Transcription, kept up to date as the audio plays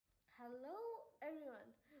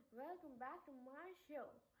welcome back to my show.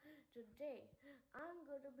 Today I'm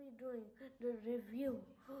going to be doing the review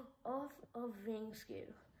of a weighing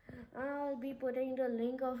scale. I'll be putting the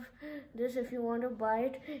link of this if you want to buy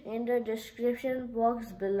it in the description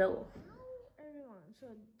box below. Hello everyone, so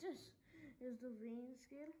this is the weighing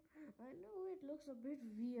scale. I know it looks a bit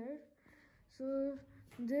weird. So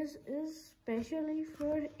this is specially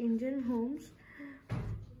for Indian homes,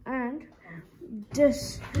 and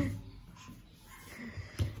this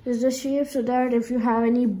is the shape so that if you have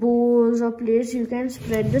any bowls or plates, you can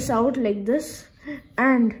spread this out like this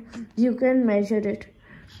and you can measure it.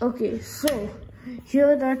 Okay, so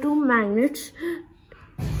here there are two magnets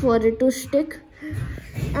for it to stick,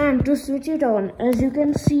 and to switch it on, as you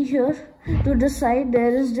can see here to the side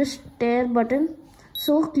there is this stir button.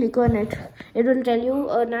 So click on it. It will tell you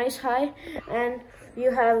a nice high, and you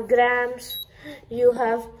have grams, you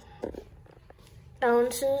have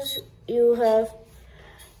ounces, you have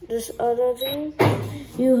this other thing,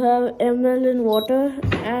 you have ml in water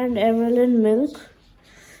and ml in milk.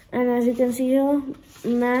 And as you can see here,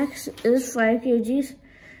 max is 5 kgs,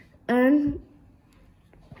 and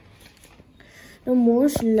the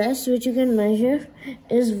most less which you can measure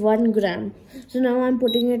is 1 gram. So now I'm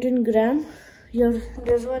putting it in gram. Here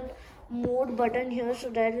there's one mode button here, so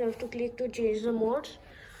that you have to click to change the modes.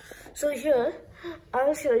 So here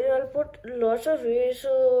I'll show you. I'll put lots of weight.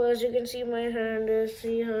 So as you can see, my hand is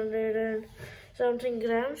 300 and something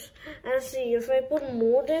grams. And see, if I put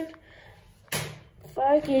more than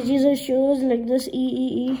 5 kgs, it shows like this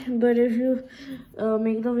EEE. But if you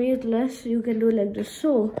make the weight less, you can do like this.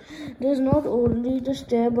 So there's not only the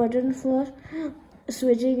stir button for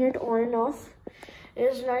switching it on and off.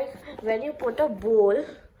 It's like when you put a bowl,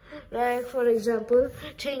 like for example,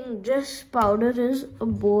 think this powder is a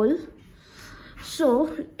bowl,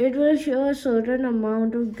 so it will show a certain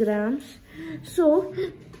amount of grams. So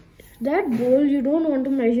that bowl, you don't want to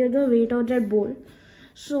measure the weight of that bowl,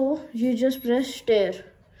 so you just press stir.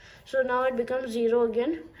 So now it becomes 0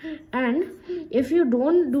 again, and if you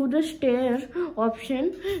don't do the stir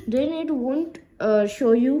option, then it won't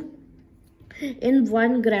show you in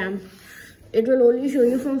 1 gram. It will only show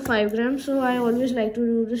you from 5 grams. So I always like to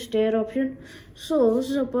do the stir option. So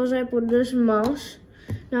suppose I put this mouse.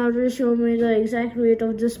 Now it will show me the exact weight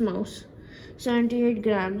of this mouse, 78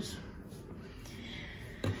 grams.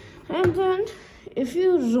 And then if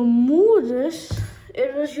you remove this,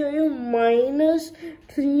 it will show you minus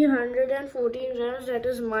 314 grams, that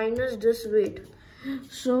is minus this weight.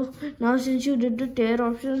 So now since you did the stir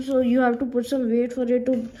option, so you have to put some weight for it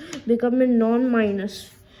to become a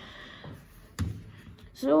non-minus.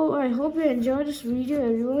 So I hope you enjoyed this video,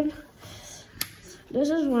 everyone.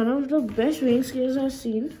 This is one of the best weighing scales I've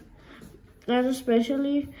seen, and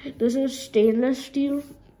especially this is stainless steel.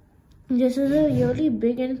 This is a really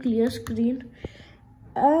big and clear screen.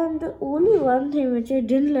 And the only one thing which I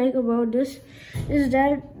didn't like about this is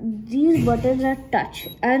that these buttons are touch,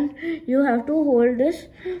 and you have to hold this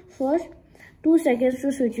for 2 seconds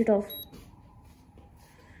to switch it off.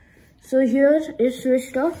 So here it's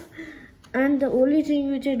switched off. And the only thing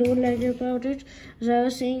which I don't like about it, as I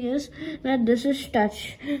was saying, is that this is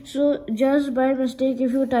touch. So just by mistake,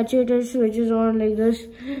 if you touch it, it switches on like this.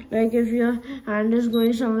 Like if your hand is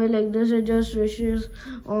going somewhere like this, it just switches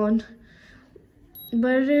on.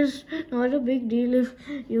 But it is not a big deal if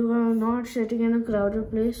you are not sitting in a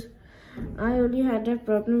crowded place. I only had that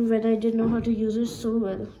problem when I didn't know how to use it so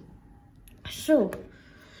well. So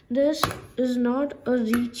this is not a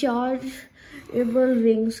rechargeable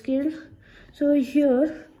weighing scale. So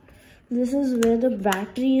here, this is where the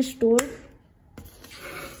battery is stored.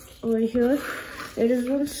 Over here, it is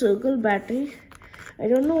one circle battery. I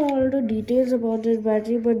don't know all the details about this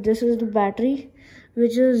battery, but this is the battery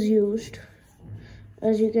which is used.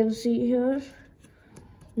 As you can see here,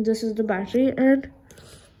 this is the battery, and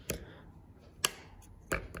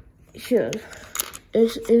here,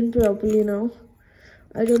 it's in properly now.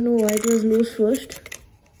 I don't know why it was loose first.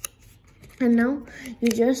 And now you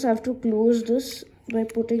just have to close this by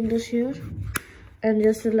putting this here and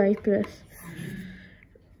just a light press.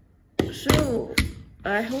 So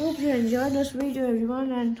I hope you enjoyed this video,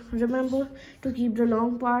 everyone, and remember to keep the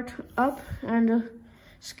long part up and the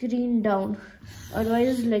screen down.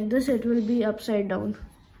 Otherwise like this, it will be upside down.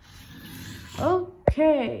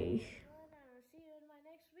 Okay.